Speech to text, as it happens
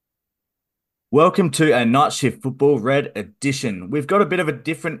Welcome to a Night Shift Football Red edition. We've got a bit of a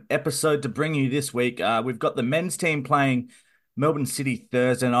different episode to bring you this week. We've got the men's team playing Melbourne City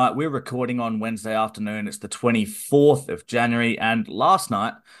Thursday night. We're recording on Wednesday afternoon. It's the 24th of January. And last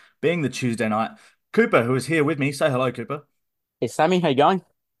night, being the Tuesday night, Cooper, who is here with me, say hello, Cooper. Hey Sammy, how you going?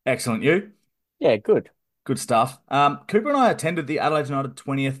 Excellent, you. Yeah, good. Good stuff. Cooper and I attended the Adelaide United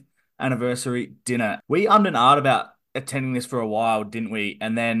 20th anniversary dinner. We ummed and ahed about attending this for a while, didn't we?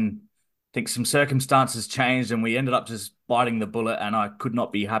 And then I think some circumstances changed and we ended up just biting the bullet, and I could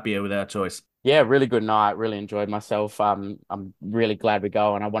not be happier with our choice. Yeah, really good night. Really enjoyed myself. I'm really glad we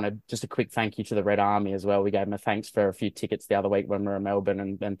go, and I want to just a quick thank you to the Red Army as well. We gave them a thanks for a few tickets the other week when we were in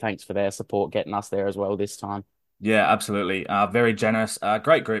Melbourne, and thanks for their support getting us there as well this time. Yeah, absolutely. Very generous.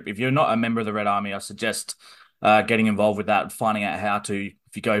 Great group. If you're not a member of the Red Army, I suggest getting involved with that and finding out how to.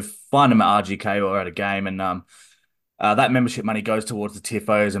 If you go find them at RGK or at a game, and that membership money goes towards the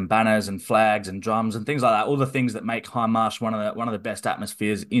tifos and banners and flags and drums and things like that. All the things that make Hindmarsh one of the best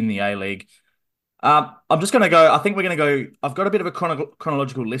atmospheres in the A League. I'm just going to go. I think we're going to go. I've got a bit of a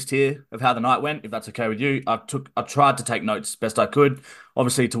chronological list here of how the night went. If that's okay with you, I tried to take notes best I could.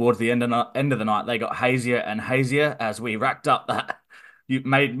 Obviously, towards the end of the night, they got hazier and hazier as we racked up that you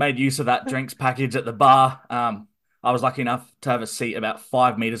made use of that drinks package at the bar. I was lucky enough to have a seat about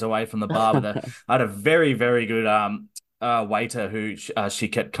 5 meters away from the bar with a. I had a very good waiter who she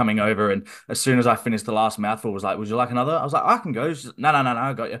kept coming over, and as soon as I finished the last mouthful, was like, "Would you like another?" I was like, "I can go." She's, no,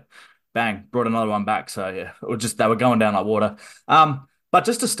 I got you. Bang, brought another one back. So yeah, it was just they were going down like water. But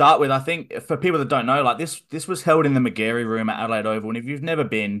just to start with, I think for people that don't know, like this was held in the McGarry Room at Adelaide Oval, and if you've never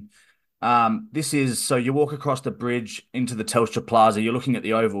been, this is so you walk across the bridge into the Telstra Plaza, you're looking at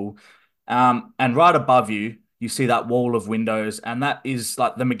the Oval, and right above you, you see that wall of windows, and that is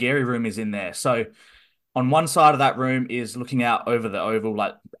like the McGarry Room is in there. So on one side of that room is looking out over the Oval,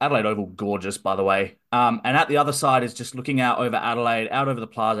 like Adelaide Oval, gorgeous, by the way. And at the other side is just looking out over Adelaide, out over the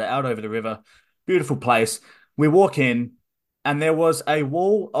plaza, out over the river. Beautiful place. We walk in, and there was a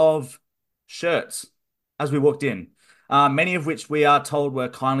wall of shirts as we walked in, many of which we are told were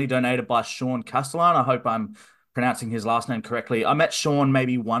kindly donated by Sean Castellan. I hope I'm pronouncing his last name correctly. I met Sean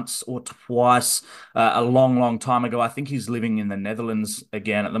maybe once or twice a long time ago. I think he's living in the Netherlands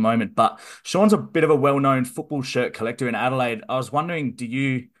again at the moment. But Sean's a bit of a well-known football shirt collector in Adelaide. I was wondering,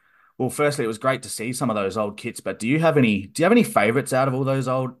 well, firstly, it was great to see some of those old kits, but do you have any favorites out of all those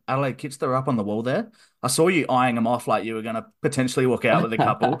old Adelaide kits that are up on the wall there? I saw you eyeing them off like you were going to potentially walk out with a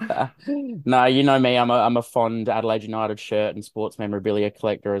couple. No, you know me. I'm a fond Adelaide United shirt and sports memorabilia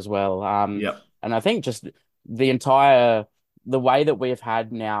collector as well. Yep. And I think just the entire the way that we've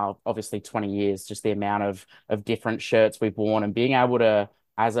had now, obviously 20 years, just the amount of different shirts we've worn and being able to,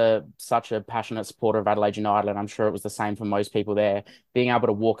 as a such a passionate supporter of Adelaide United, and I'm sure it was the same for most people there, being able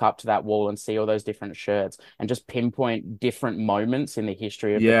to walk up to that wall and see all those different shirts and just pinpoint different moments in the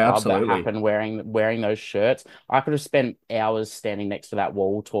history of the Yeah, club that absolutely. happened wearing those shirts. I could have spent hours standing next to that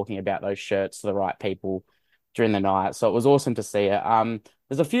wall talking about those shirts to the right people during the night. So it was awesome to see it.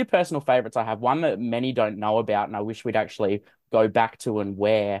 There's a few personal favorites I have. One that many don't know about, and I wish we'd actually go back to and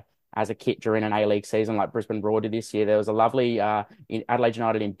wear as a kit during an A-League season like Brisbane Roar did this year. There was a lovely Adelaide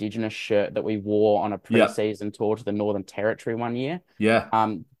United Indigenous shirt that we wore on a Yep. pre-season tour to the Northern Territory one year. Yeah.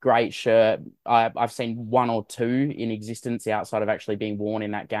 Great shirt. I've seen one or two in existence outside of actually being worn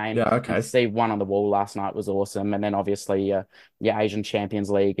in that game. Yeah, And to okay. see one on the wall last night was awesome. And then obviously your Asian Champions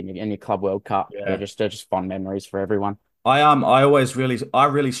League and your Club World Cup. Yeah, Yeah. just fond memories for everyone. I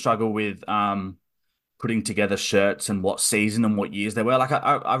really struggle with putting together shirts and what season and what years they were. Like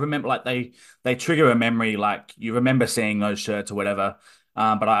I remember like they trigger a memory, like you remember seeing those shirts or whatever.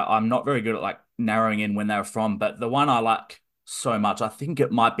 But I'm not very good at like narrowing in when they were from. But the one I like so much, I think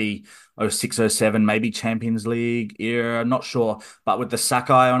it might be '06, '07, maybe Champions League era, I'm not sure, but with the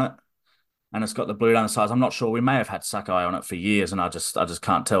Sakai on it. And it's got the blue down the sides. I'm not sure. We may have had Sakai on it for years, and I just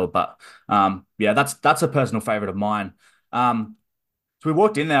can't tell. But yeah, that's a personal favorite of mine. So we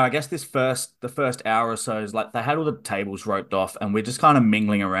walked in there. I guess the first hour or so is like they had all the tables roped off, and we're just kind of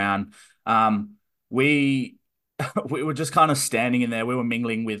mingling around. We we were just kind of standing in there. We were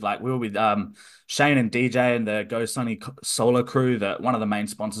mingling with like we were with Shane and DJ and the Go Sunny Solar Crew, that one of the main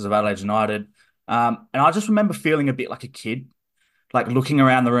sponsors of Adelaide United. And I just remember feeling a bit like a kid, like looking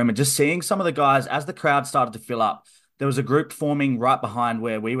around the room and just seeing some of the guys as the crowd started to fill up. There was a group forming right behind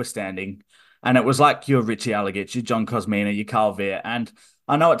where we were standing, and it was like your Richie Allegich, your John Cosmina, your Carl Veer. And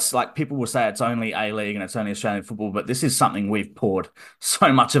I know it's like people will say it's only A League and it's only Australian football, but this is something we've poured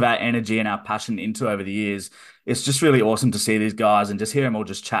so much of our energy and our passion into over the years. It's just really awesome to see these guys and just hear them all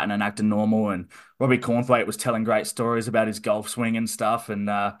just chatting and acting normal. And Robbie Cornthwaite was telling great stories about his golf swing and stuff. And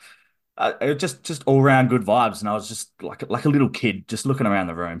It just all around good vibes, and I was just like a little kid just looking around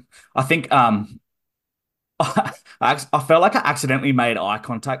the room. I think I felt like I accidentally made eye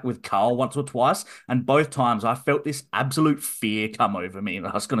contact with Carl once or twice, and both times I felt this absolute fear come over me, and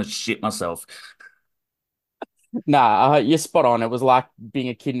I was gonna shit myself. Nah, you're spot on. It was like being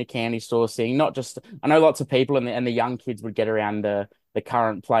a kid in a candy store, seeing not just I know lots of people and the young kids would get around the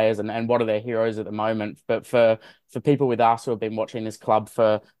current players and what are their heroes at the moment. But for people with us who have been watching this club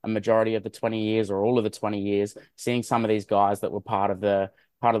for a majority of the 20 years or all of the 20 years, seeing some of these guys that were part of the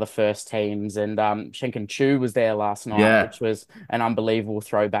first teams and Shenkin Chu was there last night, Yeah. which was an unbelievable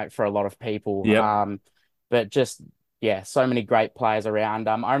throwback for a lot of people. Yep. But just yeah, so many great players around.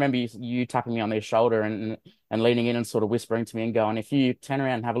 I remember you tapping me on the shoulder and leaning in and sort of whispering to me and going, if you turn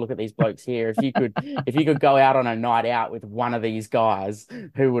around and have a look at these blokes here, if you could go out on a night out with one of these guys,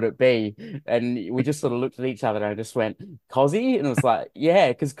 who would it be? And we just sort of looked at each other and I just went, Cozzy? And it was like, yeah,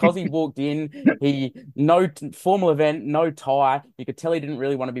 because Cozzy walked in, he no formal event, no tie. You could tell he didn't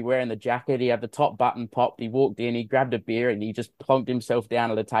really want to be wearing the jacket. He had the top button popped. He walked in, he grabbed a beer and he just plonked himself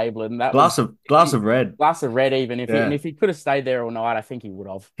down at a table. And that was Glass of red. glass of red even Yeah. if he could have stayed there all night, I think he would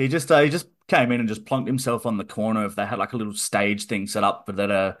have. He just came in and just plunked himself on the corner if they had like a little stage thing set up for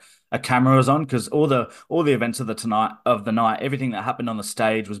that a camera was on because all the events of the night, everything that happened on the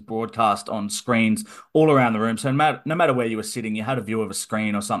stage was broadcast on screens all around the room. So no matter where you were sitting, you had a view of a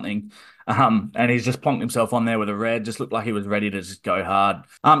screen or something. And he's just plonked himself on there with a red, just looked like he was ready to just go hard.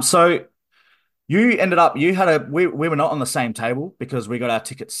 So you had we were not on the same table because we got our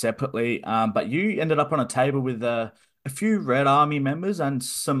tickets separately. But you ended up on a table with a few Red Army members and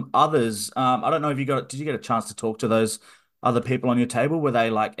some others. I don't know if did you get a chance to talk to those other people on your table? Were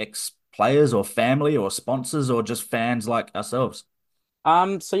they like ex-players or family or sponsors or just fans like ourselves?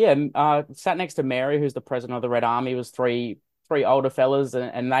 So yeah, sat next to Mary, who's the president of the Red Army, was three older fellas,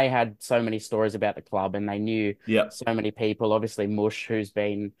 and they had so many stories about the club, and they knew Yep. so many people. Obviously, Mush,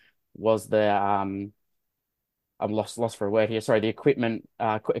 was the I'm lost for a word here. Sorry, the equipment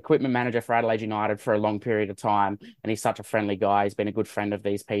manager for Adelaide United for a long period of time, and he's such a friendly guy. He's been a good friend of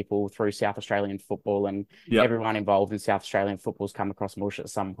these people through South Australian football, and Yep. everyone involved in South Australian football's come across Mush at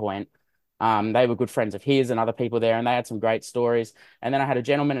some point. They were good friends of his and other people there, and they had some great stories. And then I had a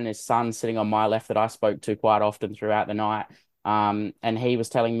gentleman and his son sitting on my left that I spoke to quite often throughout the night. And he was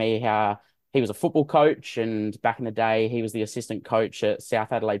telling me how he was a football coach, and back in the day, he was the assistant coach at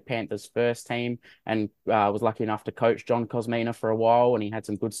South Adelaide Panthers first team, and was lucky enough to coach John Cosmina for a while, and he had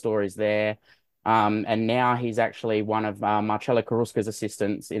some good stories there. And now he's actually one of Marcelo Carusca's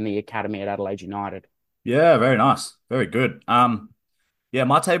assistants in the academy at Adelaide United. Yeah, very nice. Very good. Yeah,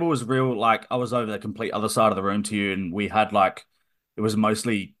 my table was real like I was over the complete other side of the room to you, and we had like it was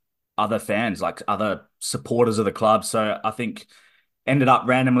mostly other fans, like other supporters of the club. So I think ended up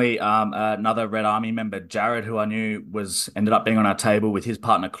randomly another Red Army member, Jared, who I knew was ended up being on our table with his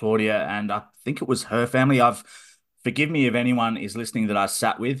partner Claudia, and I think it was her family. I've forgive me if anyone is listening that I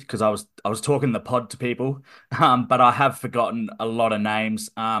sat with because I was talking the pod to people, but I have forgotten a lot of names.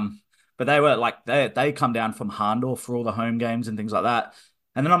 But they were like they come down from Harndorf for all the home games and things like that.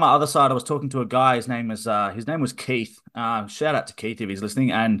 And then on my other side, I was talking to a guy. His name was Keith. Shout out to Keith if he's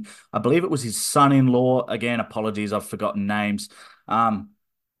listening. And I believe it was his son-in-law. Again, apologies, I've forgotten names. Um,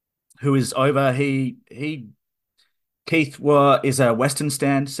 who is over? Keith is a Western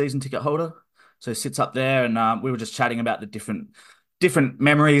Stand season ticket holder, so he sits up there, and we were just chatting about the different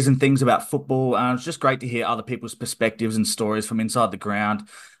memories and things about football. It's just great to hear other people's perspectives and stories from inside the ground.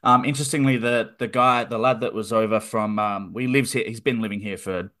 Interestingly, the lad that was over from we lives here. He's been living here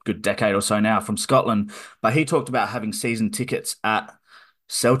for a good decade or so now from Scotland, but he talked about having season tickets at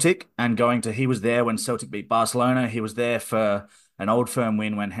Celtic and going to. He was there when Celtic beat Barcelona. He was there for an Old Firm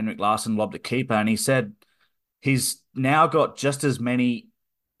win when Henrik Larsson lobbed a keeper, and he said he's now got just as many,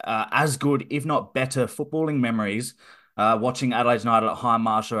 as good, if not better, footballing memories watching Adelaide United at High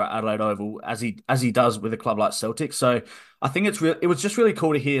Marsh or at Adelaide Oval as he does with a club like Celtic. So I think it was just really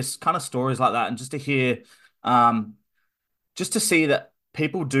cool to hear kind of stories like that and just to hear, um, just to see that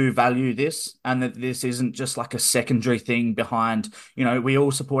people do value this and that this isn't just like a secondary thing behind, we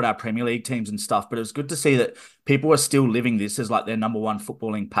all support our Premier League teams and stuff, but it was good to see that people are still living this as like their number one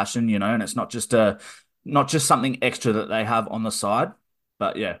footballing passion, and it's not just something extra that they have on the side.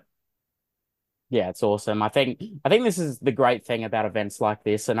 But yeah. Yeah, it's awesome. I think this is the great thing about events like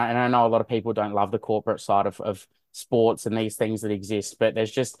this, and I know a lot of people don't love the corporate side of sports and these things that exist, but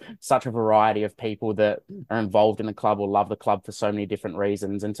there's just such a variety of people that are involved in the club or love the club for so many different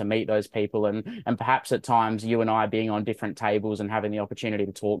reasons, and to meet those people and perhaps at times you and I being on different tables and having the opportunity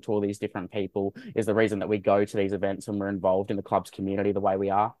to talk to all these different people is the reason that we go to these events and we're involved in the club's community the way we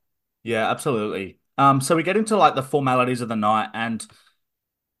are. Yeah, absolutely. So we get into like the formalities of the night, and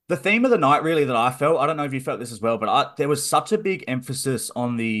the theme of the night really that I felt, I don't know if you felt this as well, but there was such a big emphasis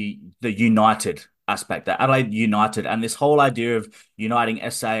on the united aspect, that Adelaide United, and this whole idea of uniting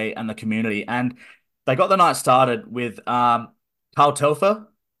SA and the community. And they got the night started with Carl Telfer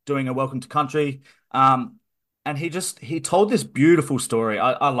doing a welcome to country. Um, and he told this beautiful story.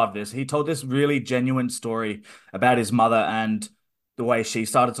 I love this. He told this really genuine story about his mother and the way she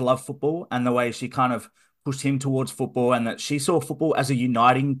started to love football and the way she kind of pushed him towards football, and that she saw football as a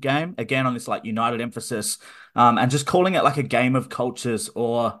uniting game, again on this like united emphasis, and just calling it like a game of cultures,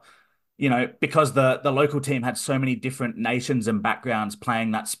 or because the local team had so many different nations and backgrounds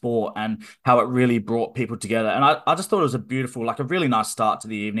playing that sport, and how it really brought people together. And I just thought it was a beautiful, like a really nice start to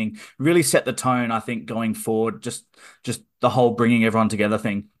the evening, really set the tone, I think, going forward, just the whole bringing everyone together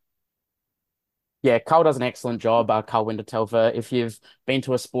thing. Yeah, Carl does an excellent job, Carl Wintertelfer. If you've been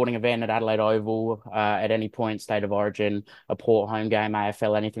to a sporting event at Adelaide Oval, at any point, State of Origin, a Port home game,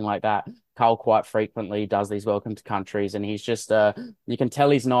 AFL, anything like that, Carl quite frequently does these welcome to countries, and he's just you can tell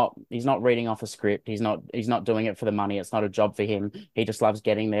he's not reading off a script. He's not doing it for the money. It's not a job for him. He just loves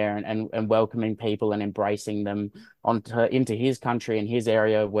getting there and welcoming people and embracing them into his country and his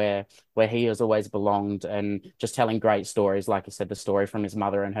area where he has always belonged, and just telling great stories. Like you said, the story from his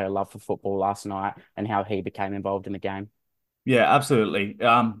mother and her love for football last night and how he became involved in the game. Yeah, absolutely.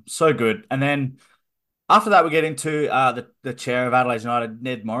 So good. And then after that, we get into the chair of Adelaide United,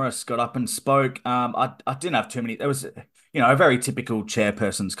 Ned Morris, got up and spoke. I didn't have too many. There was, a very typical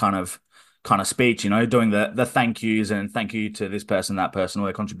chairperson's kind of speech. Doing the thank yous and thank you to this person, that person, all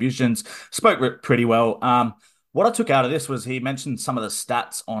their contributions. Spoke pretty well. What I took out of this was he mentioned some of the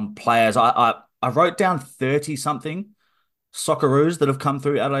stats on players. I wrote down 30 something Socceroos that have come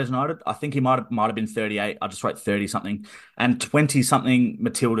through Adelaide United. I think he might have been 38. I just wrote 30 something, and 20 something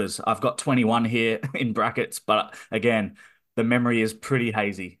Matildas. I've got 21 here in brackets, but again, the memory is pretty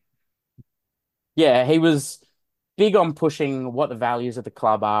hazy. Yeah, he was big on pushing what the values of the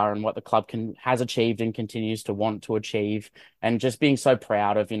club are and what the club can has achieved and continues to want to achieve, and just being so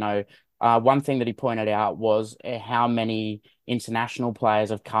proud of, one thing that he pointed out was how many international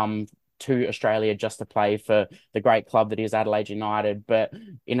players have come to Australia just to play for the great club that is Adelaide United, but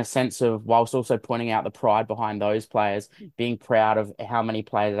in a sense of, whilst also pointing out the pride behind those players, being proud of how many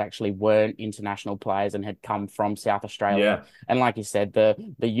players actually weren't international players and had come from South Australia. Yeah, And like you said, the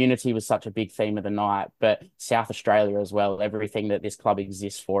unity was such a big theme of the night, but South Australia as well. Everything that this club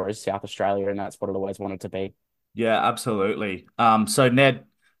exists for is South Australia, and that's what it always wanted to be. yeah, absolutely. So Ned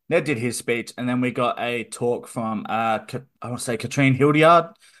did his speech, and then we got a talk from I want to say Katrine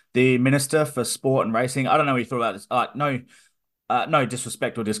Hildyard, the Minister for Sport and Racing. I don't know what you thought about this. No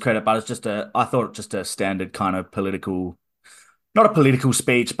disrespect or discredit, but I thought just a standard kind of political, not a political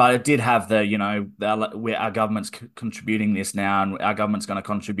speech, but it did have where our government's contributing this now, and our government's going to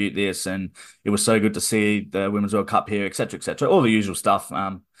contribute this, and it was so good to see the Women's World Cup here, etc., etc., all the usual stuff.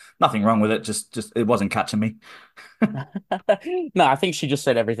 Nothing wrong with it, just it wasn't catching me. No, I think she just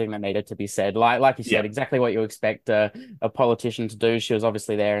said everything that needed to be said. Like you said, Yeah, exactly what you expect a politician to do. She was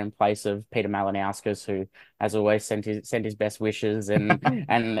obviously there in place of Peter Malinauskas, who has always sent his best wishes and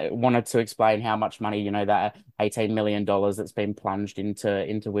wanted to explain how much money, that $18 million that's been plunged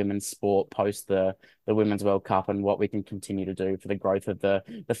into women's sport post the Women's World Cup, and what we can continue to do for the growth of the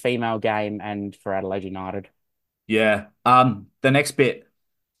female game and for Adelaide United. yeah. The next bit.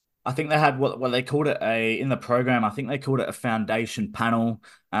 I think they had what they called it a in the program. I think they called it a foundation panel.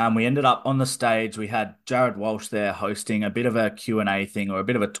 We ended up on the stage. We had Jared Walsh there hosting a bit of a Q&A thing, or a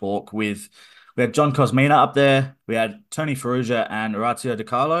bit of a talk with. We had John Cosmina up there. We had Tony Ferrugia and Orazio De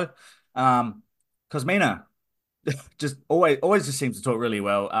Carlo. Cosmina just always just seems to talk really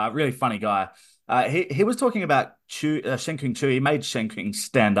well. Really funny guy. He was talking about Shen Qing Chu. He made Shen Qing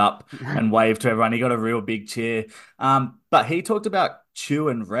stand up and wave to everyone. He got a real big cheer. But he talked about Chu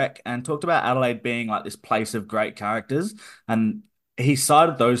and Rec, and talked about Adelaide being like this place of great characters. And he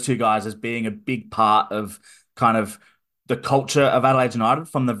cited those two guys as being a big part of kind of the culture of Adelaide United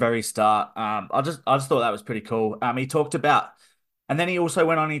from the very start. I just thought that was pretty cool. He talked about, and then he also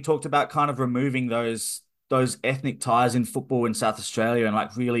went on. He talked about kind of removing those ethnic ties in football in South Australia, and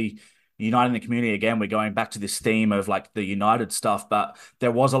like really uniting the community. Again, we're going back to this theme of like the United stuff, but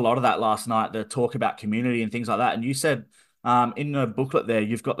there was a lot of that last night, the talk about community and things like that. And you said in the booklet there,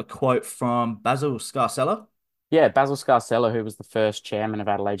 you've got the quote from Basil Scarcella. Yeah, Basil Scarcella, who was the first chairman of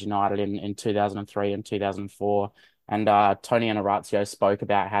Adelaide United in 2003 and 2004. And Tony and Orazio spoke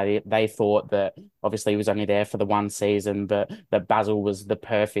about how they thought that obviously he was only there for the one season, but that Basil was the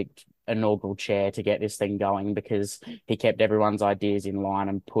perfect inaugural chair to get this thing going because he kept everyone's ideas in line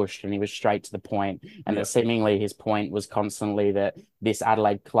and pushed, and he was straight to the point. And Yeah. that seemingly his point was constantly that this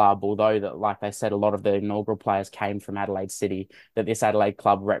Adelaide club, although that, like they said, a lot of the inaugural players came from Adelaide City, that this Adelaide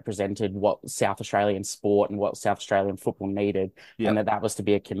club represented what South Australian sport and what South Australian football needed, Yeah. and that was to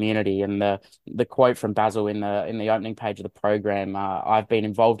be a community. And the quote from Basil in the opening page of the program, I've been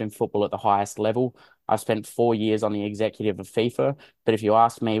involved in football at the highest level. I've spent 4 years on the executive of FIFA, but if you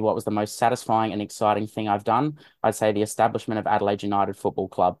ask me what was the most satisfying and exciting thing I've done, I'd say the establishment of Adelaide United Football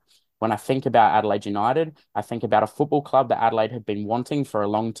Club. When I think about Adelaide United, I think about a football club that Adelaide had been wanting for a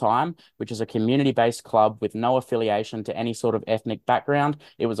long time, which is a community-based club with no affiliation to any sort of ethnic background.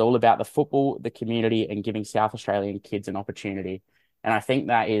 It was all about the football, the community, and giving South Australian kids an opportunity. And I think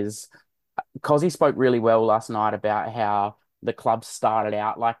that is Cozzy spoke really well last night about how the club started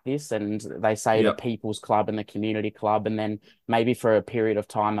out like this, and they say the Yeah. people's club and the community club, and then maybe for a period of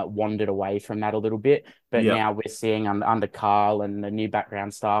time it wandered away from that a little bit. But Yeah. now we're seeing under Carl and the new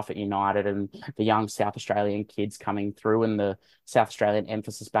background staff at United and the young South Australian kids coming through, and the South Australian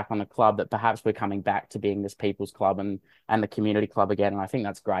emphasis back on the club, that perhaps we're coming back to being this people's club and the community club again. And I think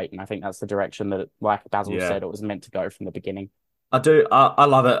that's great, and I think that's the direction that, like Basil Yeah. said, it was meant to go from the beginning. I do. I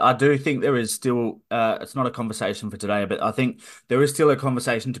love it. I do think there is still, it's not a conversation for today, but I think there is still a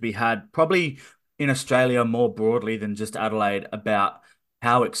conversation to be had, probably in Australia more broadly than just Adelaide, about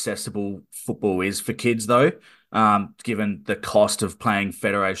how accessible football is for kids, though. Given the cost of playing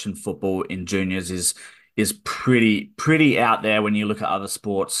federation football in juniors is pretty out there when you look at other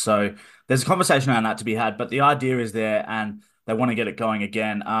sports. So there's a conversation around that to be had, but the idea is there, and they want to get it going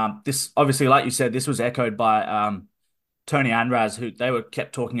again. This obviously, like you said, this was echoed by Tony and Raz, who they were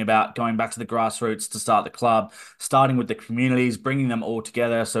kept talking about going back to the grassroots to start the club, starting with the communities, bringing them all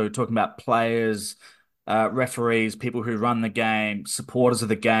together. So talking about players, referees, people who run the game, supporters of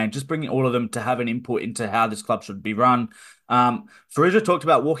the game, just bringing all of them to have an input into how this club should be run. Faruja talked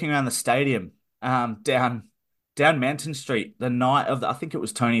about walking around the stadium, down Manton Street the night of I think it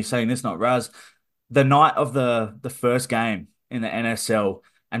was Tony saying this, not Raz, the night of the first game in the NSL,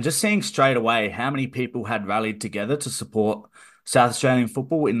 and just seeing straight away how many people had rallied together to support South Australian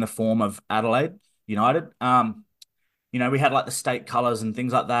football in the form of Adelaide United. We had like the state colours and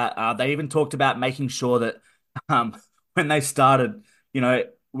things like that. They even talked about making sure that um, when they started, we're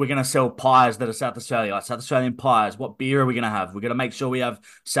going to sell pies that are South Australia, like South Australian pies. What beer are we going to have? We're going to make sure we have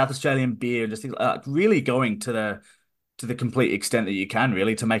South Australian beer, and just really going to the complete extent that you can,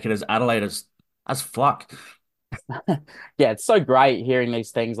 really, to make it as Adelaide as fuck. Yeah, it's so great hearing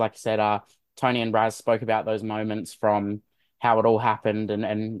these things. Like I said, Tony and Raz spoke about those moments from how it all happened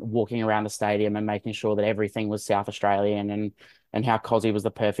and walking around the stadium and making sure that everything was South Australian, and how Cozzy was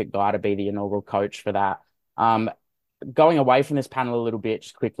the perfect guy to be the inaugural coach for that. Um, Going away from this panel a little bit,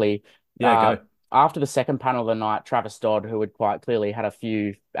 just quickly, Yeah, uh, go. after the second panel of the night, Travis Dodd, who had quite clearly had a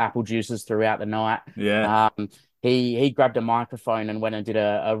few apple juices throughout the night, Yeah, he grabbed a microphone and went and did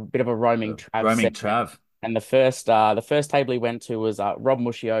a bit of a roaming Trav roaming segment. Trav. And the first table he went to was Rob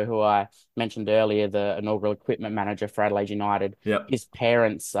Mushio, who I mentioned earlier, the inaugural equipment manager for Adelaide United. Yep. His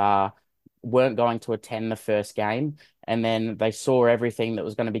parents weren't going to attend the first game, and then they saw everything that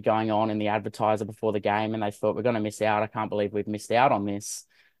was going to be going on in the advertiser before the game, and they thought, we're going to miss out. I can't believe we've missed out on this.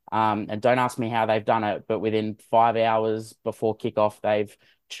 And don't ask me how they've done it, but within 5 hours before kickoff, they've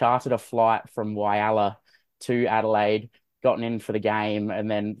chartered a flight from Whyalla to Adelaide, gotten in for the game, and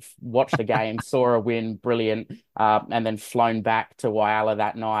then watched the game, saw a win, brilliant, and then flown back to Whyalla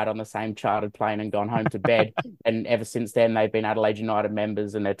that night on the same chartered plane and gone home to bed. And ever since then, they've been Adelaide United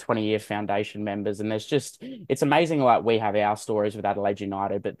members, and they're 20-year foundation members. And it's amazing, like we have our stories with Adelaide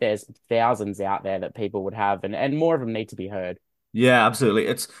United, but there's thousands out there that people would have, and more of them need to be heard. Yeah, absolutely.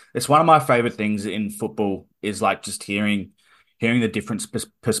 It's one of my favorite things in football is like just hearing the different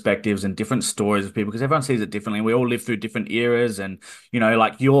perspectives and different stories of people, because everyone sees it differently. We all live through different eras, and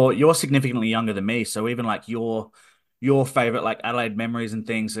like you're significantly younger than me, so even like your favorite like Adelaide memories and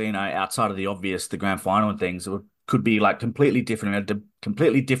things, outside of the obvious, the grand final and things, could be like completely different, a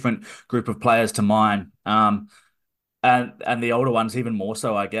completely different group of players to mine. And the older ones even more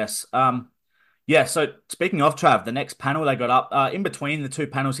so, I guess. Yeah, so speaking of Trav, the next panel they got up, in between the two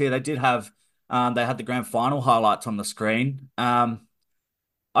panels here, they had the grand final highlights on the screen. I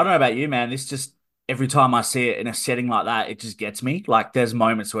don't know about you, man. This just, every time I see it in a setting like that, it just gets me. Like there's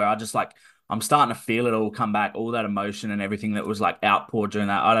moments where I'm starting to feel it all come back, all that emotion and everything that was like outpoured during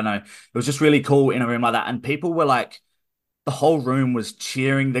that. I don't know. It was just really cool in a room like that. And people were like, the whole room was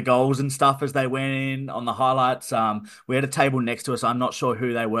cheering the goals and stuff as they went in on the highlights. We had a table next to us. I'm not sure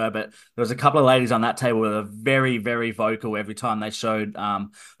who they were, but there was a couple of ladies on that table that were very, very vocal every time they showed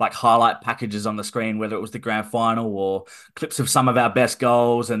like highlight packages on the screen, whether it was the grand final or clips of some of our best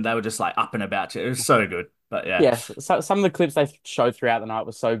goals, and they were just like up and about it. It was so good. But yeah, Yeah, so some of the clips they showed throughout the night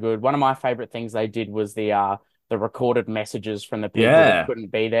was so good. One of my favorite things they did was the recorded messages from the people that yeah,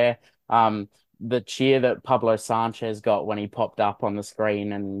 couldn't be there. Um, the cheer that Pablo Sanchez got when he popped up on the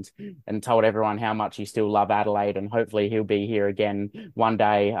screen and told everyone how much he still loved Adelaide and hopefully he'll be here again one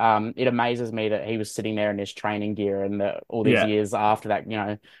day. It amazes me that he was sitting there in his training gear and that all these yeah, years after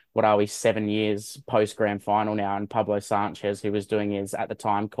that, what are we, 7 years post grand final now, and Pablo Sanchez, who was doing his at the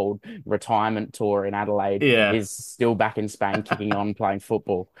time called retirement tour in Adelaide, yeah. is still back in Spain kicking on playing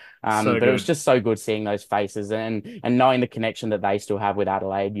football. So But it was good. just so good seeing those faces and knowing the connection that they still have with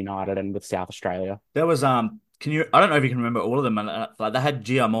Adelaide United and with South Australia. There was can you I don't know if you can remember all of them. Like they had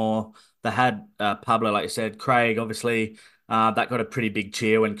Giamore, they had Pablo, like you said, Craig, obviously. That got a pretty big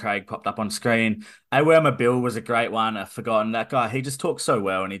cheer when Craig popped up on screen. Awer Bill was a great one. I've forgotten that guy. He just talks so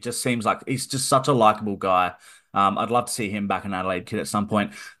well, and he just seems like he's just such a likable guy. I'd love to see him back in Adelaide Kid at some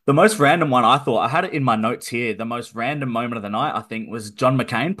point. The most random one I thought I had it in my notes here. The most random moment of the night I think was John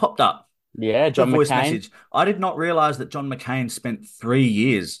McCain popped up Yeah, the John voice McCain. message. I did not realize that John McCain spent 3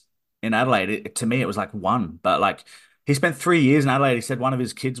 years in Adelaide. To me, it was like one, but like he spent 3 years in Adelaide. He said one of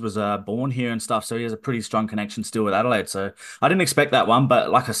his kids was born here and stuff, so he has a pretty strong connection still with Adelaide. So I didn't expect that one,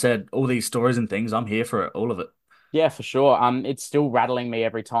 but like I said, all these stories and things, I'm here for it, all of it. Yeah, for sure. It's still rattling me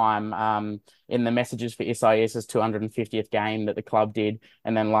every time. In the messages for SIS's 250th game that the club did,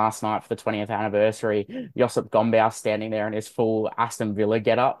 and then last night for the 20th anniversary, Josip Gombau standing there in his full Aston Villa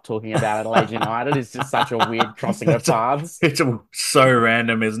getup talking about Adelaide United is just such a weird crossing of paths. It's so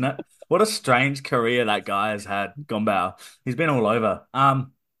random, isn't it? What a strange career that guy has had, Gombau. He's been all over.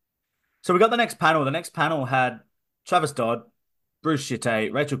 So we got the next panel. The next panel had Travis Dodd, Bruce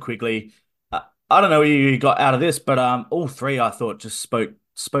Chitte, Rachel Quigley. I don't know what you got out of this, but all three I thought just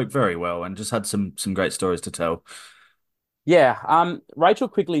spoke very well and just had some great stories to tell. Yeah, Rachel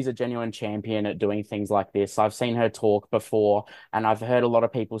Quigley's a genuine champion at doing things like this. I've seen her talk before, and I've heard a lot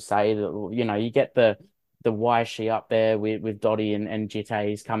of people say that, you get the why is she up there with Dottie and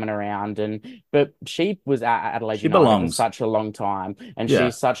Jitte's coming around, but she was at Adelaide She United for belongs. such a long time, and Yeah,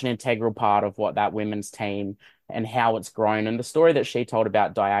 she's such an integral part of what that women's team and how it's grown. And the story that she told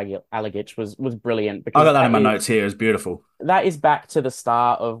about Alagic was brilliant I because got that in my notes here. It was beautiful. that is back to the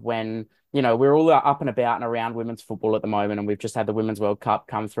start of when, we're all up and about and around women's football at the moment, and we've just had the Women's World Cup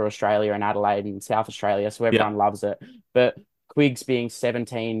come through Australia and Adelaide and South Australia, so Yeah, everyone loves it. But Quiggs being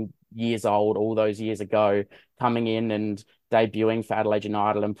 17 years old all those years ago, coming in and debuting for Adelaide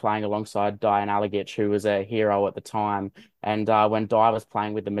United and playing alongside Diane Alagic, who was a hero at the time. And when Di was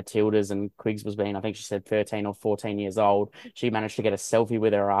playing with the Matildas and Quiggs was being, I think she said 13 or 14 years old, she managed to get a selfie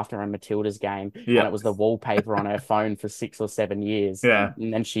with her after a Matildas game, and yeah, it was the wallpaper on her phone for 6 or 7 years. yeah,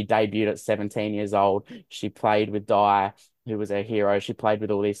 And then she debuted at 17 years old. She played with Di, who was a hero. She played with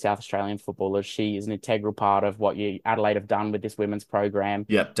all these South Australian footballers. She is an integral part of what Adelaide have done with this women's program.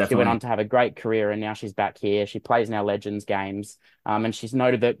 yeah, She went on definitely. to have a great career, and now she's back here. She plays in our Legends games. And she's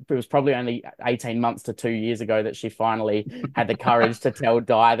noted that it was probably only 18 months to 2 years ago that she finally had the courage to tell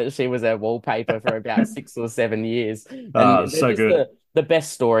Di that she was her wallpaper for about 6 or 7 years. And they're So just good. the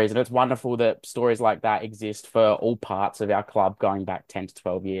best stories. And it's wonderful that stories like that exist for all parts of our club going back 10 to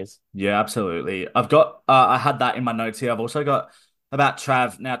 12 years. Yeah, absolutely. I had that in my notes here. I've also got about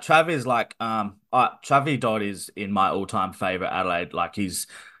Trav. Now, Trav is like, Travi Dodd is in my all-time favorite Adelaide. Like he's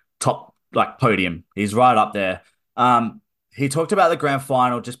top, like podium. He's right up there. He talked about the grand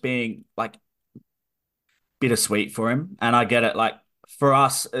final just being like bittersweet for him. And I get it. Like for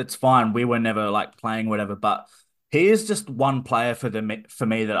us, it's fine. We were never like playing whatever, but he is just one player for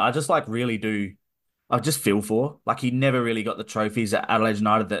me that I just like really do. I just feel for. Like he never really got the trophies at Adelaide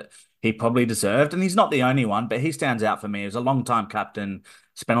United that he probably deserved. And he's not the only one, but he stands out for me. He was a long time captain,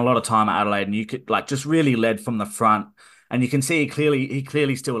 spent a lot of time at Adelaide, and you could like just really led from the front. And you can see he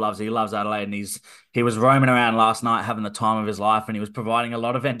clearly still loves it. He loves Adelaide, and he was roaming around last night having the time of his life, and he was providing a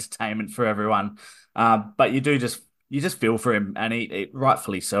lot of entertainment for everyone. But you just feel for him, and he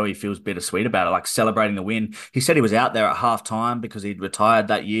rightfully so. He feels bittersweet about it, like celebrating the win. He said he was out there at half time because he'd retired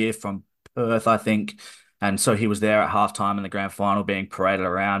that year from Perth, I think. And so he was there at halftime in the grand final being paraded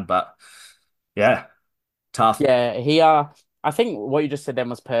around. But yeah, tough. Yeah, I think what you just said then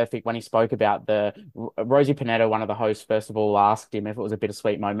was perfect when he spoke about the Rosie Pinetto, one of the hosts, first of all, asked him if it was a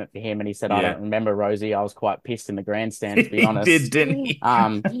bittersweet moment for him, and he said, "I Yeah, don't remember Rosie. I was quite pissed in the grandstand, to be he did, honest." didn't he?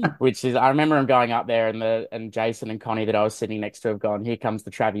 Um, which is I remember him going up there and Jason and Connie that I was sitting next to have gone, "Here comes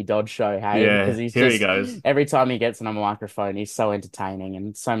the Travie Dodge show, hey," because Yeah, he's here he just goes. every time he gets on a microphone, he's so entertaining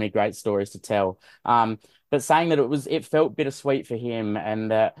and so many great stories to tell. But saying that it felt bittersweet for him and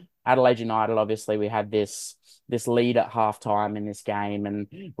that Adelaide United, obviously, we had this lead at halftime in this game, and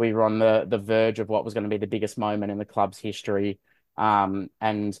we were on the verge of what was going to be the biggest moment in the club's history. And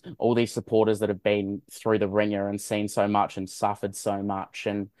all these supporters that have been through the ringer and seen so much and suffered so much,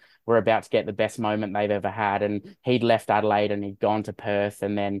 and were about to get the best moment they've ever had. And he'd left Adelaide and he'd gone to Perth,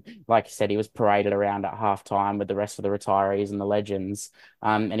 and then, like you said, he was paraded around at halftime with the rest of the retirees and the legends.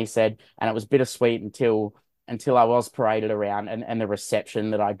 And he said, and it was bittersweet until I was paraded around and the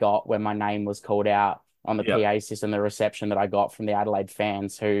reception that I got when my name was called out on the Yep. PA system, the reception that I got from the Adelaide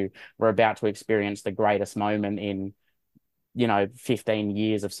fans who were about to experience the greatest moment in, 15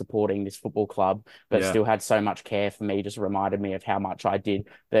 years of supporting this football club, but Yeah. still had so much care for me, just reminded me of how much I did.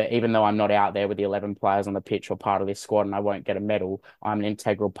 That even though I'm not out there with the 11 players on the pitch or part of this squad and I won't get a medal, I'm an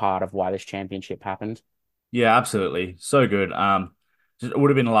integral part of why this championship happened. Yeah, absolutely. So good. It would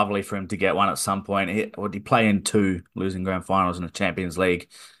have been lovely for him to get one at some point. Would he play in two losing grand finals in the Champions League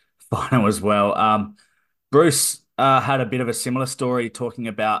final as well? Bruce had a bit of a similar story talking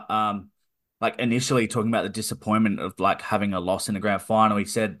about like initially talking about the disappointment of like having a loss in the grand final. He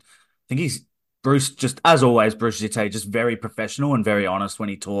said, I think he's Bruce just as always, Bruce Jitte, just very professional and very honest when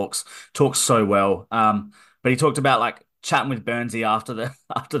he talks so well. But he talked about like chatting with Burnsy after the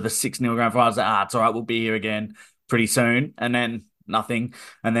after the 6-0 grand final. He's like, it's all right, we'll be here again pretty soon. And then nothing.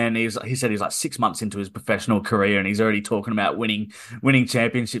 And then he said he's like 6 months into his professional career and he's already talking about winning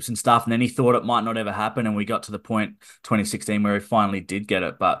championships and stuff. And then he thought it might not ever happen. And we got to the point 2016 where he finally did get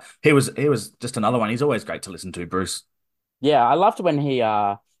it. But he was just another one. He's always great to listen to, Bruce. Yeah, I loved when he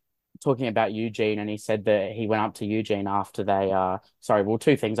talking about Eugene, and he said that he went up to Eugene after they sorry, well,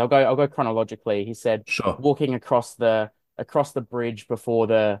 two things. I'll go chronologically. He said Sure. walking across the bridge before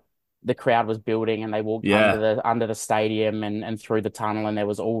the crowd was building, and they walked Yeah. under the stadium and through the tunnel, and there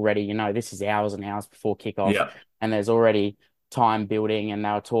was already, this is hours and hours before kickoff, Yeah. and there's already time building, and they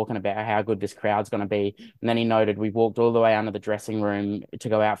were talking about how good this crowd's going to be. And then he noted we walked all the way under the dressing room to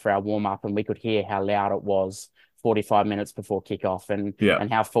go out for our warm up, and we could hear how loud it was 45 minutes before kickoff, and Yeah.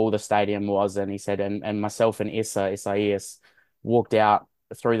 and how full the stadium was. And he said, and myself and Isaias walked out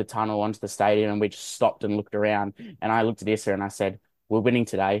through the tunnel onto the stadium, and we just stopped and looked around. And I looked at Issa and I said, "We're winning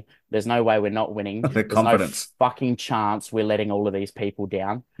today. There's no way we're not winning. The There's no confidence. fucking chance we're letting all of these people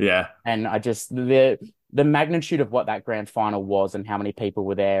down." Yeah. And I just the magnitude of what that grand final was and how many people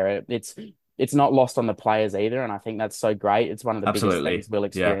were there, it's not lost on the players either. And I think that's so great. It's one of the biggest things Absolutely. we'll Yeah.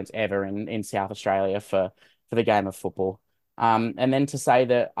 experience ever in South Australia for the game of football. And then to say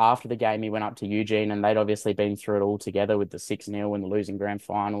that after the game, he went up to Eugene and they'd obviously been through it all together with the 6-0 and the losing grand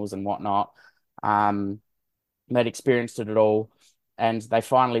finals and whatnot. Um, they'd experienced it all and they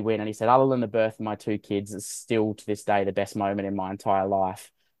finally win. And he said, other than the birth of my two kids, it's still to this day the best moment in my entire life.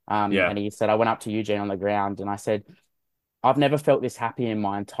 Yeah. And he said, I went up to Eugene on the ground and I said, I've never felt this happy in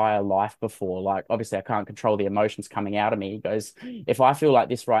my entire life before. Like, obviously, I can't control the emotions coming out of me. He goes, if I feel like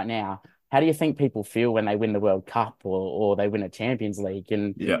this right now, how do you think people feel when they win the World Cup or they win a Champions League?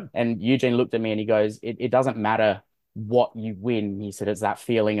 Yeah. And Eugene looked at me and he goes, it doesn't matter what you win. He said, it's that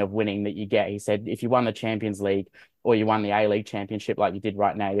feeling of winning that you get. He said, if you won the Champions League or you won the A-League Championship like you did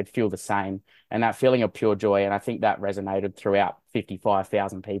right now, you'd feel the same. And that feeling of pure joy. And I think that resonated throughout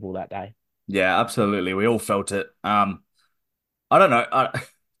 55,000 people that day. Yeah. Absolutely. We all felt it. I don't know.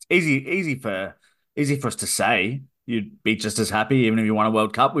 It's easy for us to say. You'd be just as happy even if you won a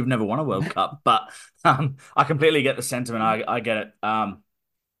World Cup. We've never won a World Cup, but I completely get the sentiment. I get it.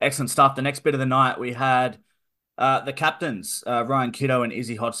 Excellent stuff. The next bit of the night we had the captains, Ryan Kiddo and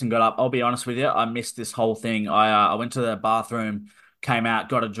Izzy Hodgson got up. I'll be honest with you, I missed this whole thing. I went to the bathroom, came out,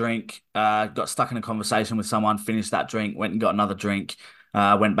 got a drink, got stuck in a conversation with someone, finished that drink, went and got another drink,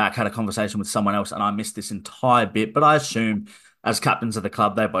 went back, had a conversation with someone else, and I missed this entire bit. But I assume, as captains of the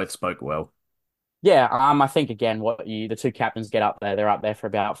club, they both spoke well. Yeah, I think again, the two captains get up there, they're up there for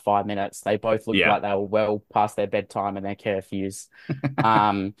about 5 minutes. They both looked Yeah, like they were well past their bedtime and their curfews.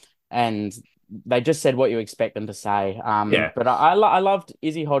 Um, and they just said what you expect them to say. yeah, But I loved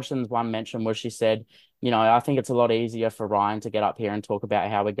Izzy Hodgson's one mention where she said, I think it's a lot easier for Ryan to get up here and talk about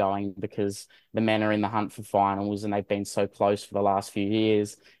how we're going because the men are in the hunt for finals and they've been so close for the last few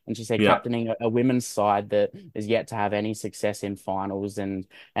years. And she said Yeah, captaining a women's side that is yet to have any success in finals, and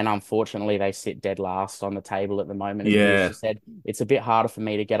unfortunately they sit dead last on the table at the moment in the year. She yeah, said it's a bit harder for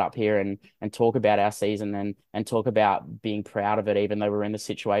me to get up here and talk about our season and talk about being proud of it, even though we're in the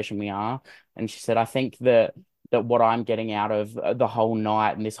situation we are. And she said, I think that what I'm getting out of the whole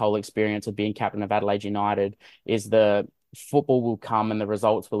night and this whole experience of being captain of Adelaide United is the football will come and the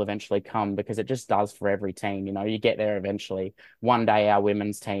results will eventually come because it just does for every team. You get there eventually. One day, our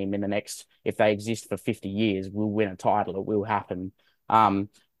women's team in the next, if they exist for 50 years, will win a title. It will happen.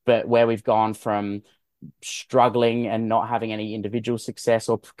 But where we've gone from struggling and not having any individual success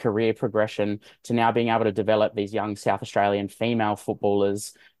or career progression to now being able to develop these young South Australian female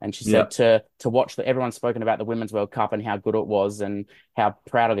footballers. And she yeah. said to watch everyone's spoken about the Women's World Cup and how good it was and how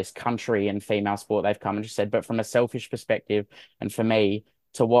proud of this country and female sport they've come. And she said, but from a selfish perspective, and for me,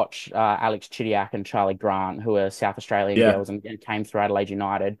 to watch Alex Chidiac and Charlie Grant, who are South Australian Yeah. girls and came through Adelaide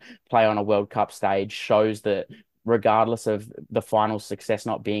United, play on a World Cup stage, shows that regardless of the final success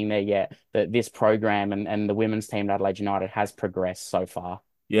not being there yet, that this program and the women's team at Adelaide United has progressed so far.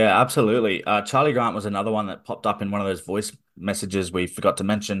 Yeah, absolutely. Charlie Grant was another one that popped up in one of those voice messages we forgot to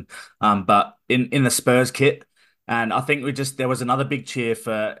mention. But in the Spurs kit, and I think we just there was another big cheer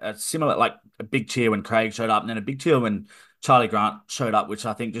for a similar like a big cheer when Craig showed up, and then a big cheer when Charlie Grant showed up, which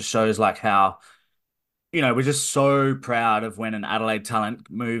I think just shows like how we're just so proud of when an Adelaide talent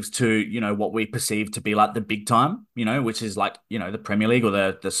moves to, what we perceive to be like the big time, which is like, the Premier League or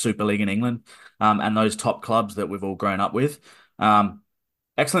the Super League in England, and those top clubs that we've all grown up with. Um,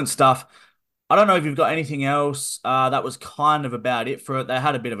 Excellent stuff. I don't know if you've got anything else. That was kind of about it for it. They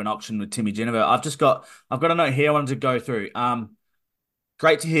had a bit of an auction with Timmy Jennifer. I've got a note here I wanted to go through.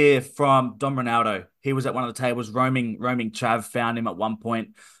 Great to hear from Don Ronaldo. He was at one of the tables, roaming Chav, found him at one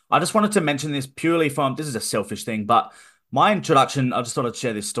point. I just wanted to mention this purely from, this is a selfish thing, but my introduction, I just thought I'd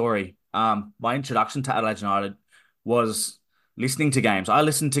share this story. My introduction to Adelaide United was listening to games. I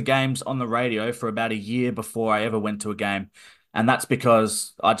listened to games on the radio for about a year before I ever went to a game. And that's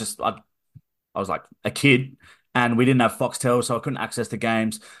because I was like a kid and we didn't have Foxtel, so I couldn't access the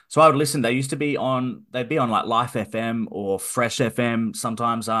games. So I would listen. They'd be on like Life FM or Fresh FM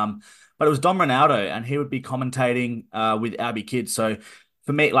sometimes. But it was Dom Ronaldo and he would be commentating with Albie Kids. So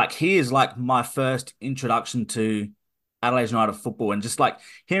for me, like he is like my first introduction to Adelaide United football and just like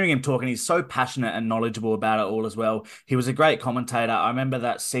hearing him talking, he's so passionate and knowledgeable about it all as well. He was a great commentator. I remember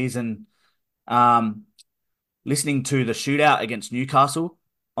that season. Um, Listening to the shootout against Newcastle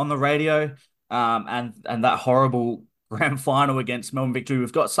on the radio, and that horrible grand final against Melbourne Victory.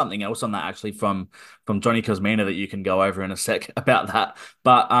 We've got something else on that actually from Johnny Cosmina that you can go over in a sec about that.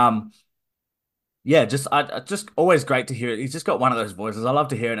 But yeah, just always great to hear it. He's just got one of those voices. I love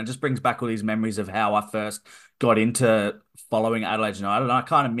to hear it, and it just brings back all these memories of how I first got into following Adelaide United, and I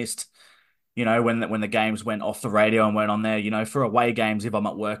kind of missed when the games went off the radio and went on there, for away games, if I'm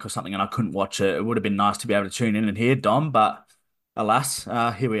at work or something and I couldn't watch it, it would have been nice to be able to tune in and hear Dom, but alas,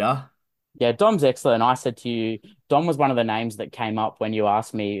 here we are. Yeah, Dom's excellent. I said to you, Dom was one of the names that came up when you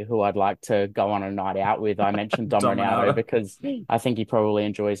asked me who I'd like to go on a night out with. I mentioned Dom Dom Ronaldo Ronaldo. because I think he probably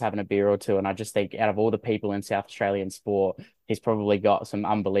enjoys having a beer or two. And I just think out of all the people in South Australian sport, he's probably got some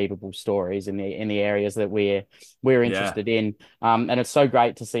unbelievable stories in the areas that we're Yeah. interested in. And it's so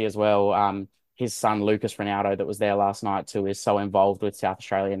great to see as well. His son Lucas Ronaldo that was there last night too is so involved with South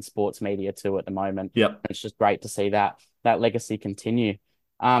Australian sports media too at the moment. Yep. It's just great to see that legacy continue.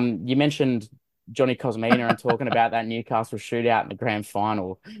 You mentioned Johnny Cosmina and talking about that Newcastle shootout in the grand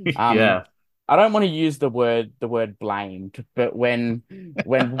final. Um, Yeah. I don't want to use the word blamed, but when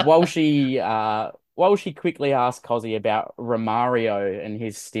Walshy quickly asked Cosy about Romario and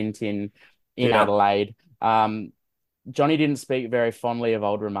his stint in Yeah. Adelaide, Johnny didn't speak very fondly of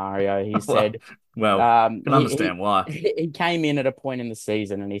old Romario. He Well, said well, um, can he, understand why. he came in at a point in the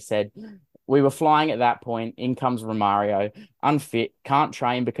season and he said, we were flying at that point. In comes Romario, unfit, can't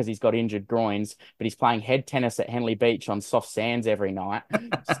train because he's got injured groins, but he's playing head tennis at Henley Beach on soft sands every night.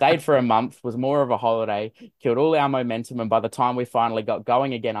 Stayed for a month, was more of a holiday, killed all our momentum. And by the time we finally got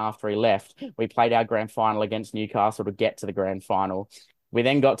going again after he left, we played our grand final against Newcastle to get to the grand final. We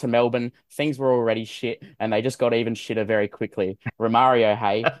then got to Melbourne. Things were already shit, and they just got even shitter very quickly. Romario,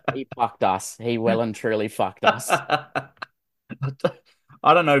 hey, he fucked us. He well and truly fucked us.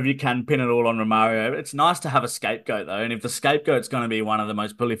 I don't know if you can pin it all on Romario. It's nice to have a scapegoat though, and if the scapegoat's going to be one of the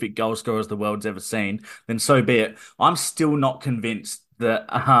most prolific goal scorers the world's ever seen, then so be it. I'm still not convinced that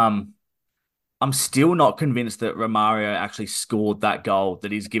I'm still not convinced that Romario actually scored that goal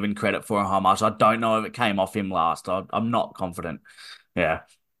that he's given credit for and how much. I don't know if it came off him last. I'm not confident. Yeah,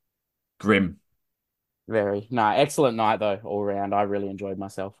 grim. Very. No, excellent night though, all round. I really enjoyed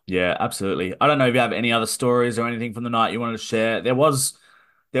myself. Yeah, absolutely. I don't know if you have any other stories or anything from the night you wanted to share. We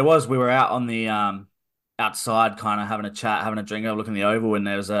were out on the outside kind of having a chat, having a drink, overlooking the oval, and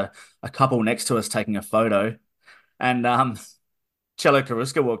there was a couple next to us taking a photo. And Cello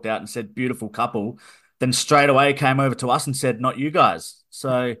Caruska walked out and said, "Beautiful couple." Then straight away came over to us and said, "Not you guys."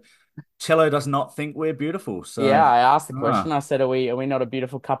 So Cello does not think we're beautiful. Yeah, So I asked the question. ah, I said, are we not a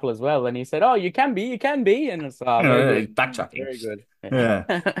beautiful couple as well?" And he said, "Oh, you can be." And it's very he's good. backtracking. Very good. Yeah,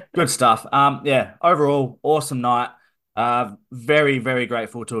 Yeah. good stuff. Yeah, overall, awesome night. Very, very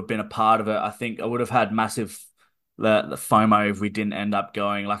grateful to have been a part of it. I think I would have had massive the FOMO if we didn't end up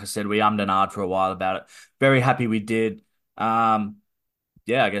going. Like I said, we ummed and ahed for a while about it. Very happy we did. Um,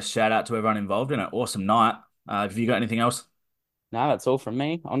 yeah, I guess shout out to everyone involved in it. Awesome night. Have you got anything else? No, that's all from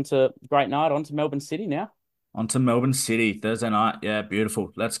me. On to great night. On to Melbourne City now. On to Melbourne City Thursday night. Yeah,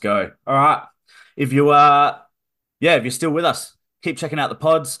 beautiful. Let's go. All right. If you Yeah, if you're still with us, keep checking out the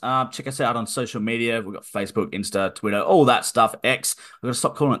pods. Check us out on social media. We've got Facebook, Insta, Twitter, all that stuff. X. We've got to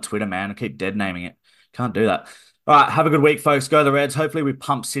stop calling it Twitter, man. I keep dead naming it. Can't do that. All right, have a good week, folks. Go the Reds. Hopefully we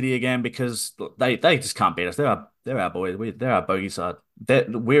pump City again because they just can't beat us. They're our boys. They're our bogey side.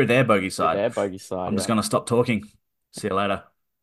 We're their bogey With side. their bogey side, I'm just yeah. gonna stop talking. See you later.